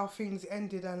 discuss how things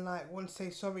ended and, like, want to say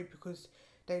sorry because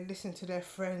they listened to their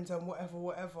friends and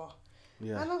whatever.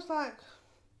 Yeah. And I was like,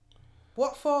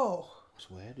 what for? That's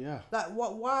weird, yeah. Like,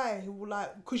 what, why?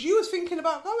 Like, because you was thinking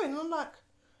about going. And I'm like,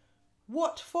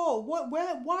 what for?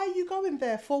 Why are you going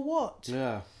there? For what?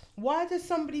 Yeah. Why does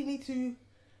somebody need to...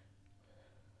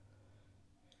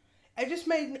 It just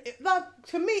made... Like,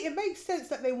 to me, it makes sense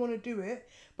that they want to do it,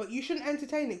 but you shouldn't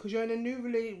entertain it because you're in a new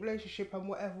relationship and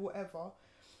whatever.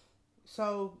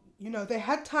 So, you know, they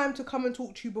had time to come and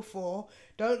talk to you before.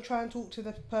 Don't try and talk to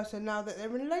the person now that they're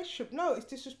in a relationship. No, it's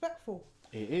disrespectful.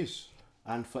 It is.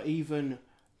 And for even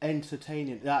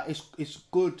entertaining... That it's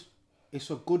good. It's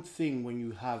a good thing when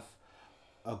you have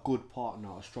a good partner,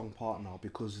 a strong partner,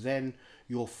 because then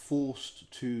you're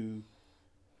forced to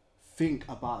think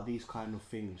about these kind of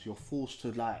things. You're forced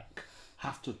to, like,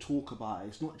 have to talk about it.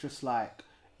 It's not just like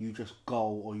you just go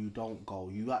or you don't go.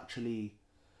 You actually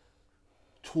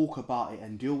talk about it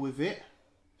and deal with it.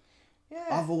 Yeah.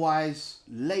 Otherwise,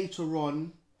 later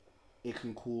on, it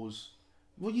can cause...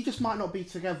 Well, you just might not be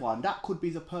together, and that could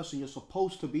be the person you're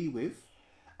supposed to be with,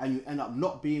 and you end up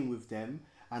not being with them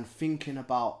and thinking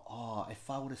about, if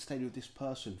I would have stayed with this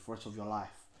person for the rest of your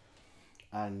life.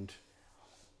 And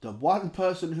the one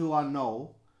person who I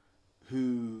know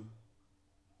who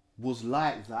was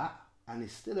like that, and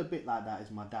is still a bit like that,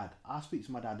 is my dad. I speak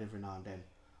to my dad every now and then.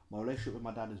 My relationship with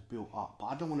my dad is built up, but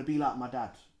I don't want to be like my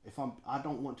dad. I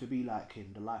don't want to be like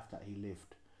him, the life that he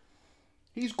lived.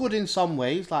 He's good in some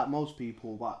ways, like most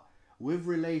people, but with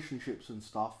relationships and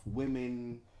stuff,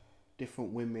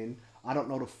 different women, I don't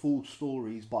know the full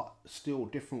stories, but still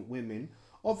different women.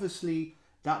 Obviously,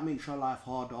 that makes your life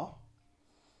harder,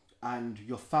 and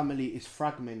your family is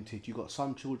fragmented. You got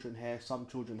some children here, some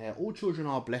children here. All children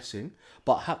are a blessing,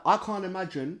 but I can't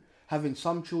imagine having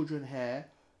some children here,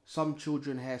 some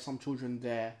children here, some children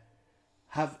there.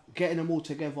 Getting them all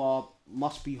together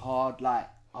must be hard. Like,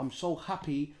 I'm so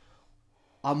happy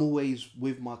I'm always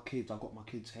with my kids. I've got my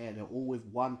kids here. They're all with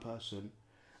one person,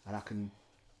 and I can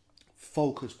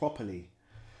focus properly.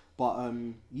 But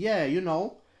yeah, you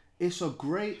know, it's a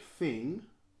great thing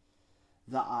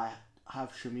that I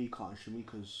have Shamika, and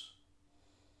Shamika's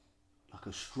like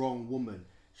a strong woman.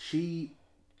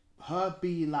 Her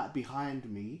being like behind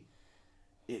me,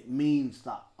 it means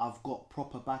that I've got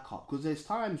proper backup. Because there's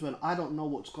times when I don't know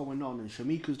what's going on, and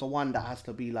Shamika's the one that has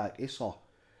to be like, Issa,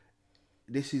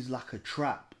 this is like a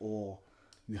trap, or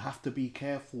you have to be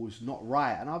careful, it's not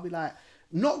right. And I'll be like,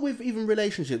 not with even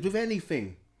relationships, with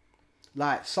anything.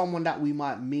 Like someone that we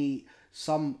might meet,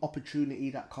 some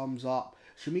opportunity that comes up,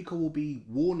 Shamika will be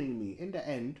warning me. In the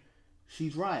end,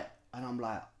 she's right. And I'm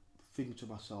like, thinking to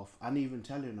myself, and even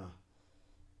telling her,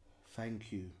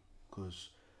 thank you. Because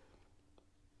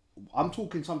I'm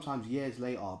talking sometimes years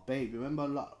later, babe, remember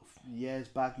like years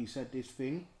back you said this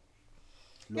thing?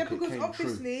 Look, yeah, because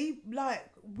obviously, like,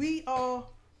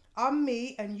 I'm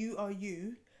me and you are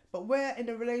you, but we're in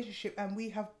a relationship and we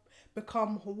have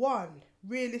become one.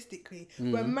 Realistically,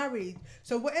 we're married,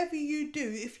 so whatever you do,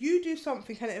 if you do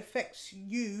something and it affects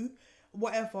you,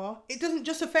 whatever, it doesn't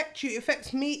just affect you, it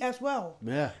affects me as well.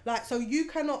 Yeah. Like, so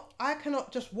I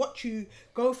cannot just watch you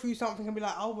go through something and be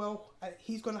like, oh well,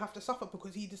 he's gonna have to suffer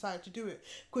because he decided to do it,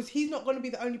 because he's not gonna be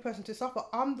the only person to suffer.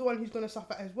 I'm the one who's gonna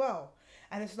suffer as well.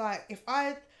 And it's like, if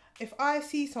I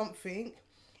see something,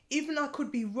 even I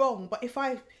could be wrong, but if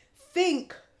I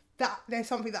think that there's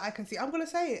something that I can see, I'm gonna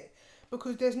say it.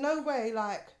 Because there's no way,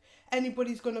 like,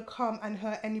 anybody's going to come and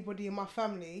hurt anybody in my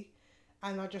family,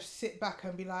 and I just sit back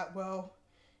and be like, well,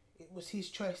 it was his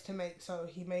choice to make, so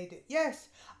he made it. Yes,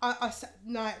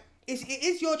 like, it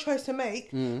is your choice to make,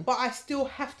 but I still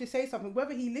have to say something.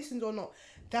 Whether he listens or not,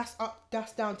 that's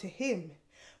down to him.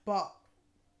 But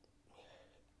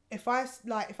if I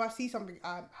see something,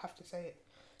 I have to say it.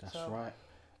 That's right.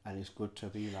 And it's good to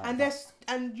be like and that.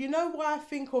 And you know why I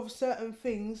think of certain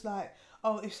things, like,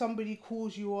 oh, if somebody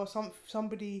calls you or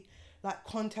somebody like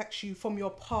contacts you from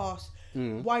your past,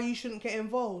 why you shouldn't get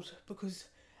involved? Because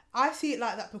I see it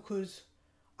like that, because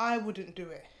I wouldn't do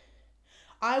it.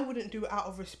 I wouldn't do it out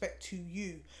of respect to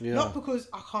you. Yeah. Not because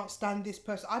I can't stand this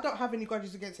person. I don't have any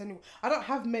grudges against anyone. I don't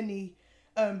have many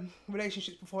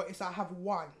relationships before. I have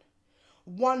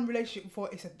one relationship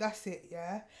before. That's it,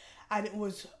 yeah. And it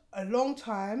was a long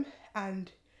time,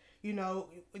 and you know,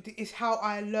 it's how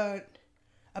I learned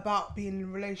about being in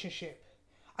a relationship.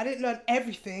 I didn't learn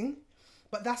everything,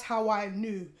 but that's how I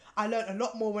knew. I learned a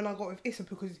lot more when I got with Issa,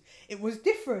 because it was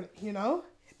different, you know,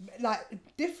 like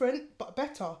different but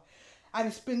better. And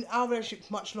it's been, our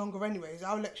relationship's much longer anyways.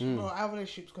 Our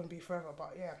relationship's gonna be forever,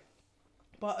 but yeah.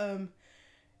 But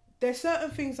there's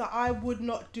certain things that I would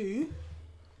not do,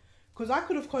 because I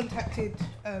could have contacted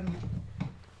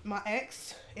my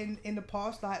ex in the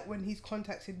past, like when he's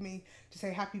contacted me to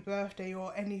say happy birthday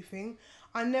or anything.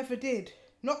 I never did.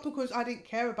 Not because I didn't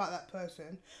care about that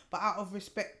person, but out of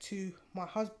respect to my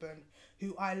husband,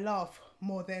 who I love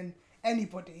more than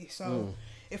anybody. So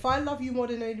if I love you more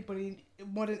than anybody,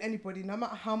 no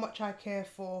matter how much I care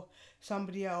for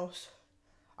somebody else,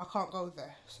 I can't go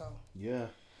there. So yeah.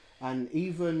 And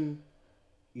even,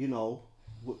 you know,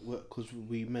 because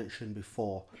we mentioned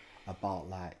before about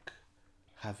like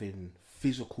having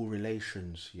physical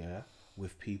relations, yeah,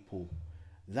 with people,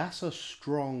 that's a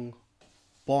strong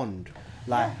bond.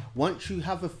 Like, once you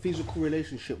have a physical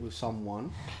relationship with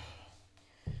someone,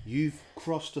 you've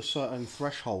crossed a certain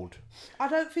threshold. I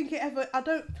don't think it ever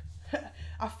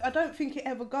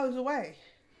goes away.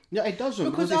 Yeah, it doesn't,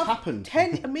 because it's happened.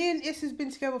 Me and Issa's been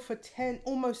together for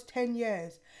almost 10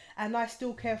 years, and I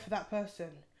still care for that person.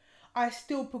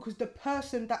 Because the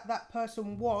person that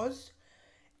person was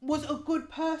a good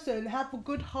person, had a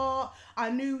good heart.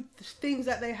 I knew the things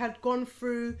that they had gone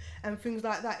through and things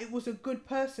like that. It was a good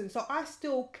person. So I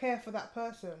still care for that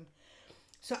person.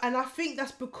 So, and I think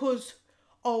that's because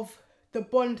of the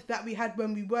bond that we had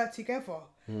when we were together.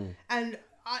 And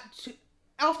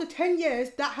after 10 years,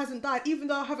 that hasn't died. Even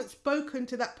though I haven't spoken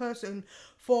to that person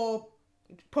for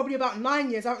probably about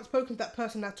 9 years, I haven't spoken to that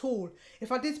person at all.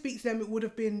 If I did speak to them, it would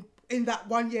have been in that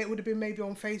 1 year, it would have been maybe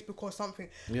on Facebook or something.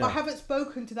 Yeah. But I haven't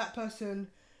spoken to that person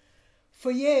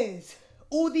for years.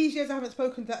 All these years I haven't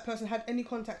spoken to that person, had any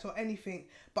contact or anything,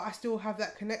 but I still have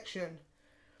that connection.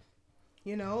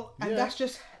 You know? And that's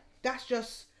just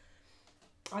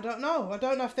I don't know. I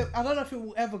don't know if it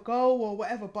will ever go or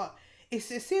whatever, but it's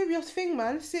a serious thing,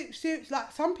 man. Serious.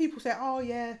 Like, some people say, oh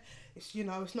yeah, it's, you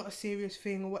know, it's not a serious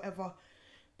thing or whatever.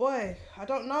 Boy, I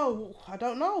don't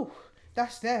know.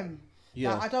 That's them.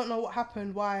 Yeah. Like, I don't know what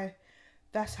happened, why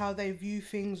that's how they view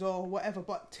things or whatever.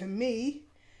 But to me,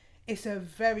 it's a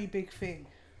very big thing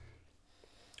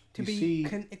to be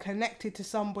connected to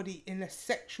somebody in a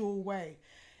sexual way.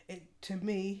 To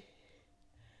me,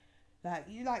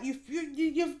 you've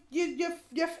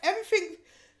everything.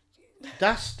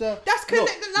 That's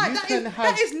connected.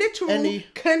 That is literal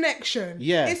connection.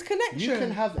 Yeah, it's connection. You can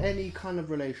have any kind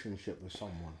of relationship with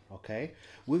someone. Okay,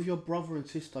 with your brother and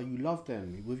sister, you love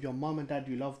them. With your mum and dad,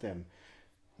 you love them.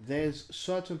 There's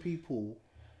certain people,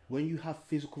 when you have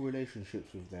physical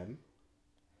relationships with them,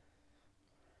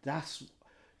 that's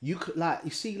you could I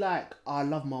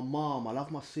love my mom, I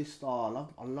love my sister, I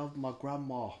love my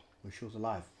grandma when she was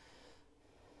alive.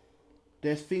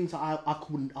 There's things that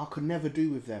I could never do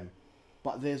with them.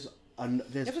 But there's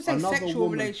another sexual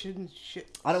woman.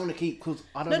 Relationship. I don't want to keep, because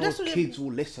I don't know if kids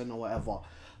will listen or whatever.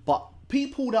 But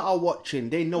people that are watching,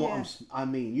 they know what I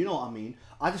mean. You know what I mean?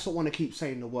 I just don't want to keep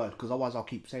saying the word, because otherwise I'll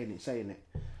keep saying it.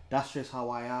 That's just how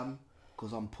I am,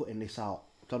 because I'm putting this out.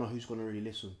 Don't know who's going to really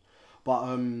listen.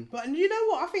 But you know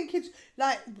what? I think it's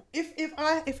like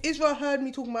if Israel heard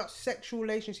me talking about sexual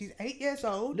relations, she's 8 years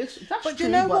old. Listen, that's but true,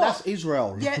 you know but what? that's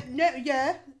Israel.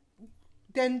 Yeah.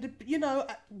 Then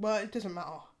well, it doesn't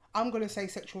matter. I'm gonna say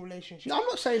sexual relationship. No, I'm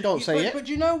not saying don't say it. But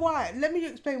you know why? Let me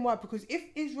explain why. Because if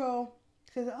Israel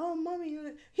says, "Oh, mummy,"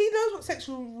 he knows what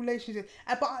sexual relations is.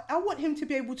 But I want him to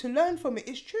be able to learn from it.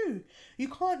 It's true. You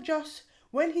can't just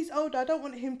when he's older. I don't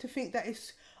want him to think that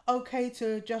it's okay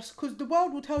to just because the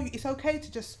world will tell you it's okay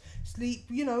to just sleep.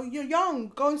 You're young.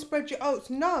 Go and spread your oats.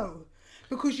 No,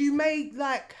 because you may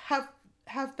like have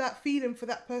that feeling for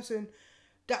that person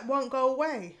that won't go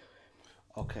away.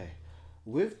 Okay.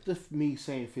 With me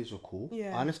saying physical,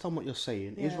 Yeah. I understand what you're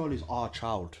saying. Yeah. Israel is our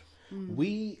child.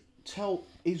 We tell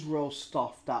Israel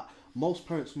stuff that most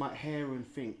parents might hear and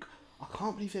think, I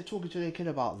can't believe they're talking to their kid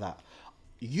about that.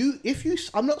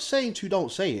 I'm not saying to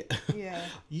don't say it. Yeah.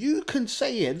 You can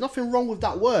say it. There's nothing wrong with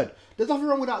that word. There's nothing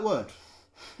wrong with that word.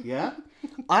 Yeah?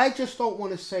 I just don't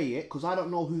want to say it because I don't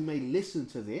know who may listen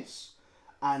to this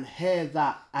and hear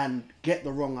that and get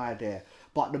the wrong idea.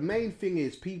 But the main thing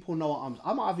is people know what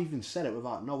I might have even said it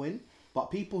without knowing,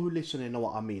 but people who listen know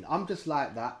what I mean. I'm just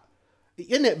like that.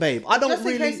 Innit, babe? I don't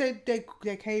really... Just in case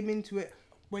they came into it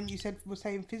when you were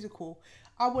saying physical,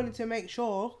 I wanted to make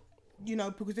sure,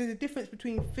 because there's a difference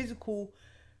between physical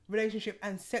relationship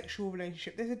and sexual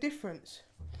relationship. There's a difference.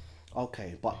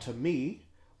 Okay, but to me,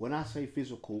 when I say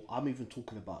physical, I'm even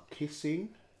talking about kissing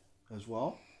as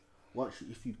well.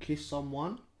 If you kiss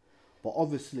someone, but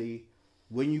obviously...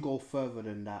 when you go further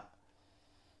than that,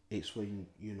 it's when,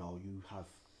 you have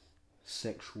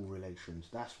sexual relations.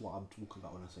 That's what I'm talking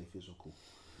about when I say physical.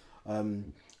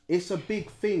 It's a big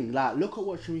thing. Like, look at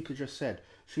what Shamika just said.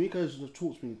 Shamika has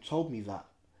told me that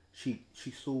she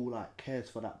still, like, cares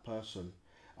for that person.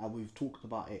 And we've talked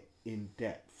about it in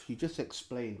depth. She just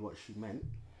explained what she meant.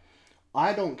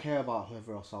 I don't care about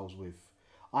whoever else I was with.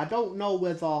 I don't know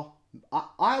whether...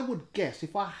 I would guess,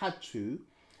 if I had to...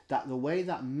 that the way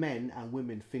that men and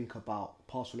women think about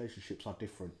past relationships are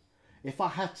different. If I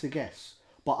had to guess.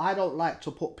 But I don't like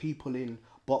to put people in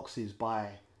boxes by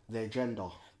their gender.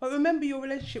 But remember, your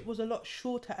relationship was a lot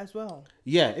shorter as well.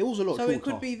 Yeah, it was a lot shorter. So it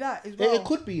could be that as well. It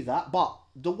could be that, but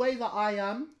the way that I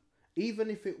am, even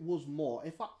if it was more,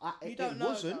 you don't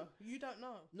know.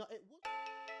 No, it would.